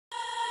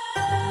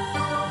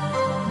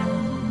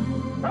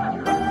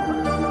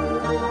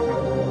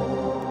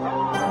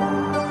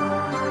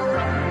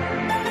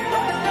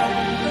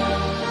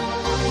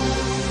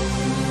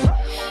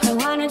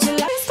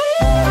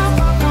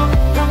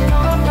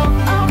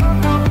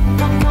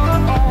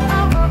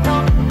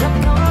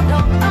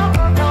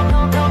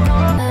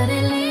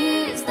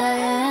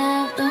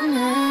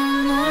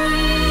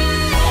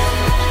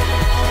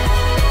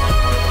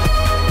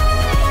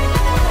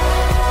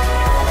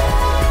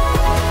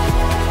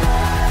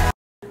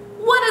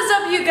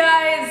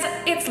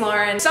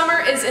Lauren.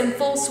 Summer is in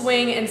full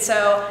swing, and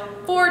so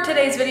for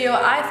today's video,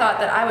 I thought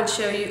that I would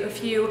show you a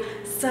few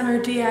summer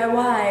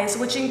DIYs,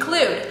 which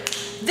include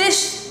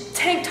this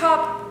tank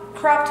top,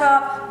 crop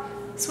top,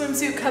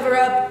 swimsuit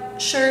cover-up,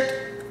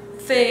 shirt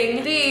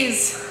thing.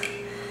 These,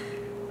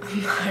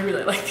 I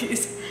really like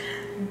these,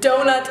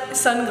 donut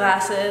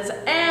sunglasses,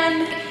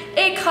 and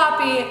a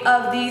copy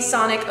of the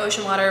Sonic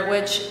Ocean Water,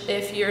 which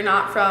if you're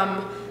not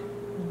from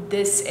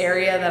this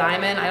area that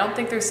I'm in, I don't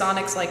think there's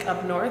Sonics like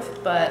up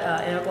north, but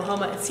in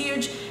Oklahoma it's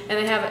huge, and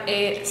they have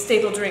a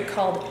staple drink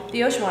called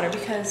the Ocean Water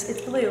because it's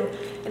blue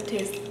and it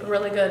tastes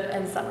really good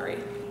and summery.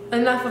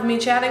 Enough of me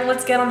chatting,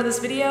 let's get onto this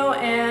video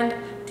and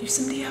do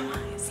some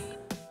DIYs.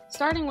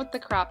 Starting with the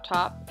crop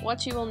top,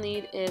 what you will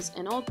need is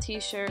an old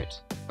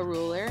t-shirt, a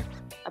ruler,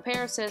 a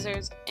pair of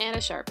scissors, and a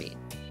Sharpie.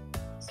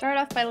 Start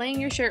off by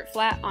laying your shirt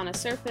flat on a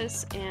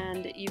surface,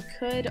 and you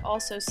could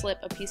also slip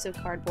a piece of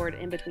cardboard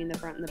in between the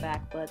front and the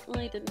back, but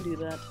I didn't do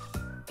that.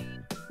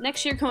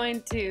 Next, you're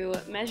going to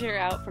measure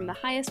out from the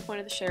highest point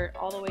of the shirt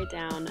all the way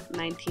down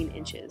 19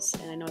 inches.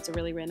 And I know it's a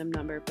really random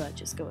number, but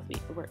just go with me,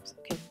 it works,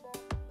 okay?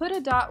 Put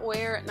a dot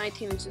where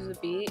 19 inches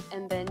would be,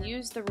 and then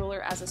use the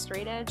ruler as a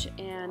straight edge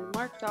and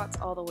mark dots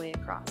all the way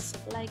across,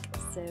 like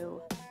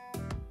so.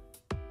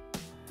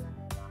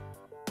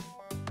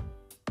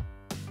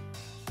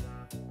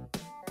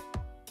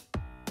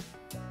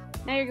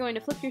 Now you're going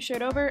to flip your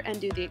shirt over and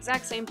do the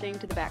exact same thing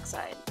to the back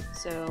side.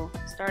 So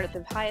start at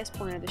the highest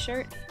point of the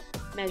shirt,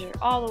 measure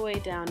all the way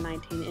down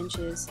 19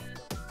 inches,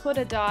 put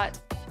a dot,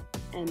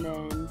 and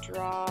then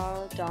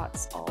draw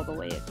dots all the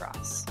way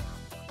across.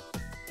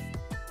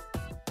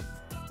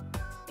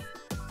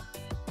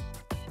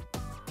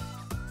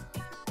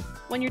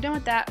 When you're done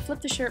with that, flip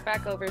the shirt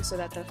back over so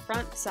that the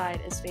front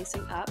side is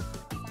facing up.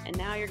 And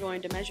now you're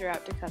going to measure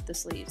out to cut the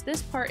sleeves.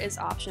 This part is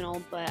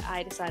optional, but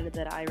I decided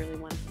that I really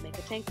wanted to make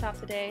a tank top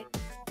today.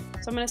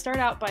 So I'm going to start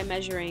out by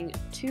measuring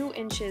 2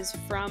 inches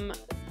from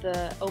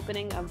the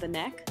opening of the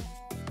neck,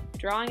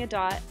 drawing a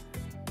dot,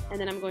 and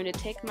then I'm going to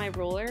take my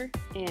ruler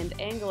and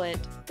angle it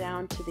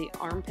down to the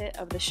armpit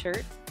of the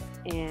shirt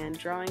and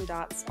drawing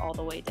dots all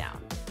the way down.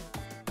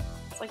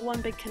 It's like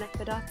one big connect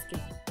the dots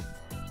game.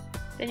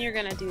 Then you're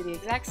going to do the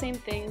exact same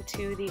thing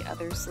to the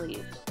other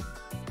sleeve.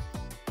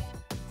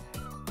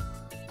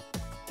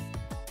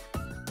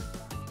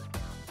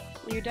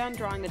 When you're done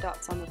drawing the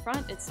dots on the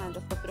front, it's time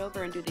to flip it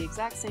over and do the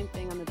exact same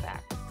thing on the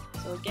back.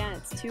 So again,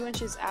 it's 2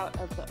 inches out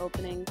of the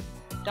opening,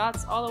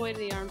 dots all the way to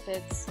the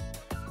armpits,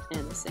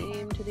 and the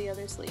same to the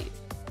other sleeve.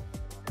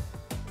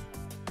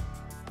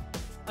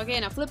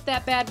 Okay, now flip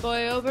that bad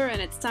boy over and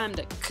it's time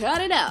to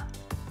cut it up!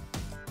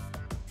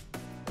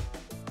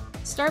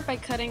 Start by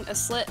cutting a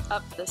slit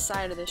up the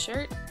side of the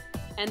shirt,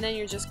 and then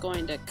you're just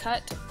going to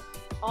cut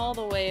all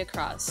the way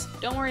across.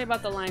 Don't worry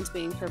about the lines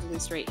being perfectly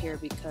straight here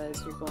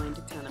because you're going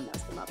to kind of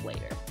mess them up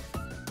later.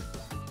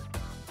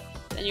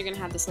 Then you're going to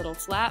have this little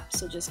flap,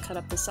 so just cut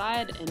up the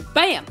side and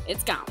BAM!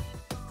 It's gone!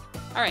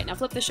 Alright, now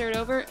flip the shirt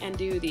over and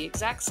do the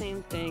exact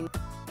same thing.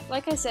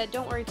 Like I said,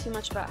 don't worry too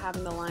much about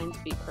having the lines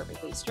be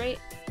perfectly straight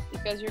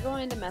because you're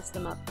going to mess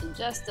them up in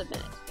just a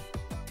minute.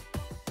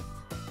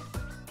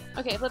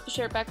 Okay, flip the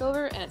shirt back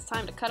over and it's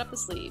time to cut up the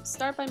sleeves.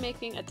 Start by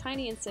making a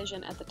tiny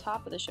incision at the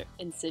top of the shirt.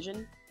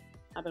 Incision?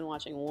 I've been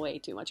watching way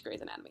too much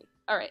Grey's Anatomy.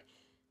 Alright,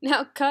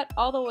 now cut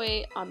all the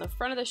way on the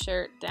front of the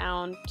shirt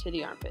down to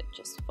the armpit,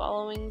 just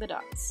following the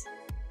dots.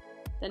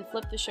 Then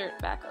flip the shirt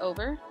back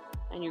over,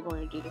 and you're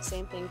going to do the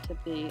same thing to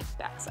the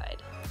back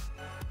side.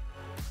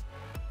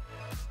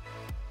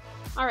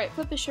 Alright,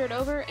 flip the shirt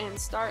over and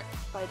start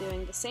by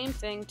doing the same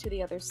thing to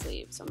the other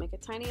sleeve. So make a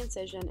tiny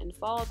incision and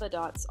follow the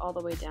dots all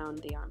the way down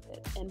the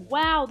armpit. And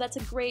wow, that's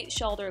a great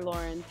shoulder,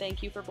 Lauren.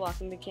 Thank you for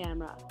blocking the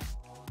camera.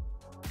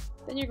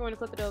 Then you're going to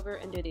flip it over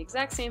and do the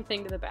exact same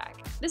thing to the back.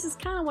 This is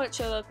kind of what it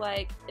should look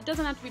like. It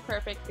doesn't have to be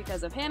perfect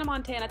because if Hannah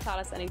Montana taught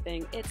us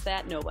anything, it's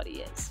that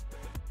nobody is.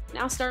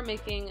 Now start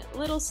making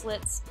little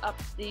slits up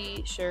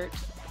the shirt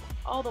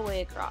all the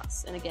way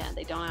across. And again,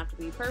 they don't have to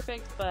be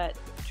perfect, but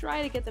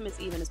try to get them as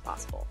even as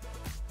possible.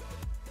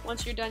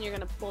 Once you're done, you're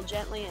going to pull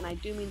gently, and I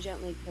do mean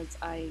gently because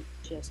I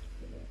just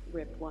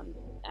ripped one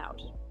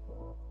out.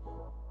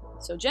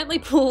 So gently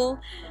pull,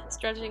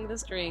 stretching the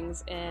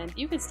strings, and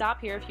you can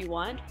stop here if you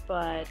want,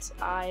 but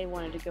I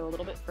wanted to go a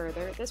little bit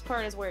further. This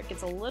part is where it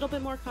gets a little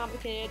bit more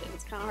complicated, and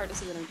it's kind of hard to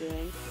see what I'm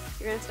doing.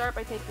 You're going to start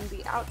by taking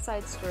the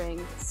outside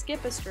string,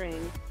 skip a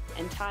string,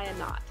 and tie a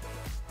knot.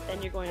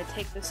 Then you're going to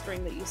take the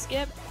string that you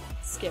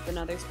skip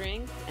another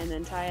string, and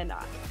then tie a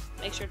knot.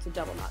 Make sure it's a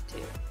double knot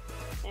too.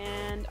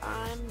 And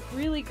I'm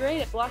really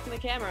great at blocking the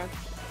camera.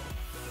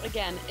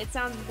 Again, it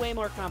sounds way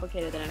more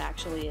complicated than it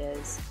actually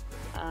is.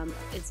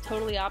 It's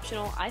totally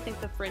optional. I think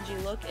the fringy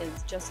look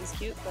is just as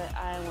cute, but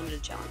I wanted to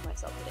challenge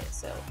myself today,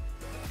 so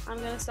I'm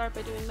going to start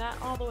by doing that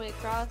all the way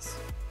across,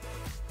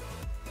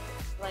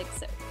 like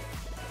so.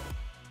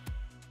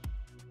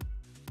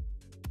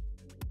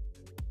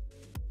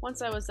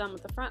 Once I was done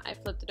with the front, I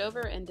flipped it over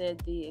and did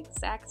the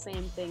exact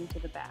same thing to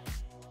the back.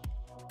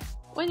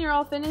 When you're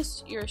all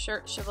finished, your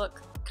shirt should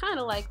look kind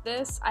of like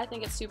this. I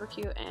think it's super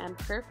cute and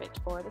perfect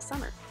for the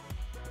summer.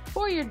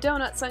 For your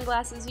donut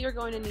sunglasses, you're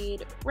going to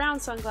need brown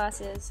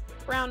sunglasses,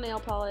 brown nail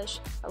polish,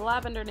 a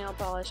lavender nail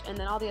polish, and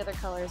then all the other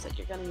colors that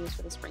you're going to use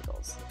for the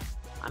sprinkles.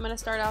 I'm going to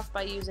start off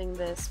by using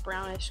this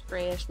brownish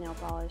grayish nail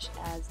polish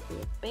as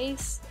the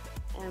base,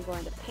 and I'm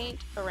going to paint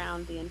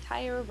around the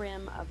entire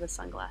rim of the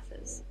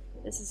sunglasses.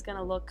 This is going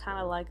to look kind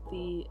of like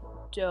the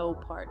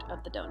dough part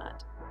of the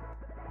donut.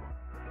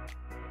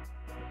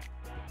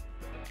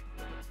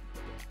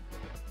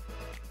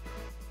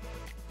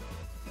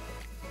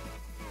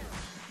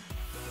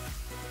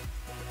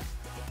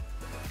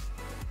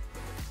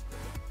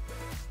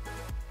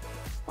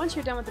 Once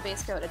you're done with the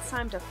base coat, it's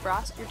time to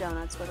frost your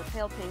donuts with a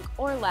pale pink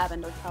or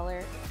lavender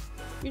color.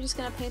 You're just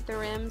going to paint the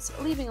rims,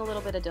 leaving a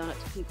little bit of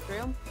donut to peek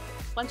through.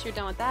 Once you're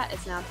done with that,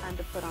 it's now time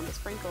to put on the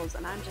sprinkles,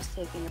 and I'm just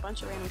taking a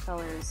bunch of random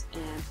colors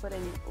and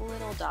putting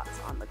little dots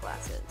on the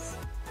glasses.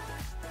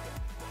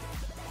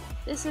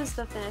 This is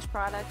the finished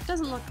product. It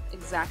doesn't look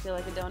exactly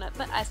like a donut,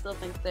 but I still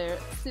think they're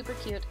super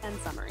cute and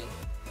summery.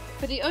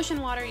 For the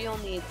ocean water, you'll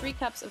need 3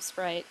 cups of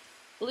Sprite,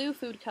 blue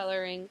food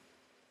coloring,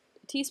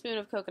 a teaspoon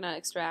of coconut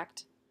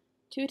extract,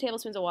 2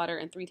 tablespoons of water,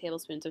 and 3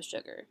 tablespoons of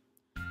sugar.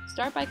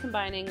 Start by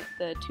combining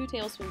the 2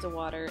 tablespoons of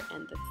water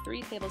and the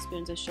 3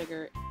 tablespoons of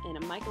sugar in a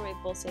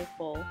microwavable safe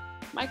bowl.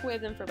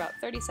 Microwave them for about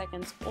 30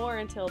 seconds or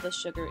until the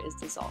sugar is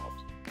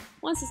dissolved.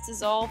 Once it's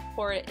dissolved,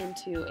 pour it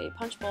into a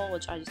punch bowl,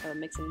 which I just have a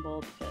mixing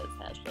bowl because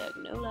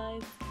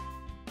 #NoLife.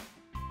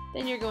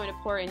 Then you're going to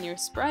pour in your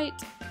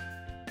Sprite,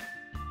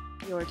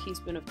 your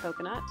teaspoon of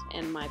coconut,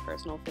 and my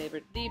personal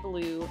favorite, the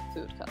blue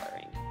food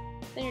coloring.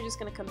 Then you're just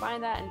going to combine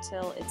that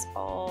until it's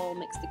all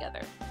mixed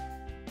together.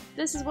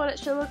 This is what it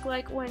should look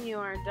like when you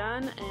are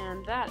done,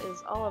 and that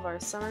is all of our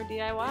summer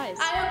DIYs.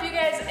 I hope you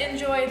guys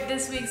enjoyed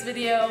this week's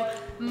video.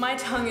 My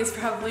tongue is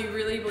probably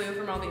really blue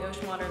from all the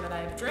ocean water that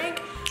I've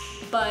drank,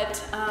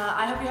 but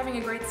I hope you're having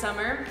a great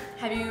summer.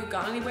 Have you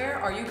gone anywhere?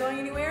 Are you going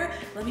anywhere?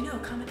 Let me know,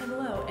 comment down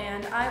below,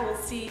 and I will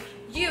see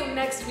you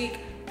next week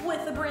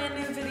with a brand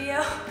new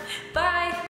video. Bye!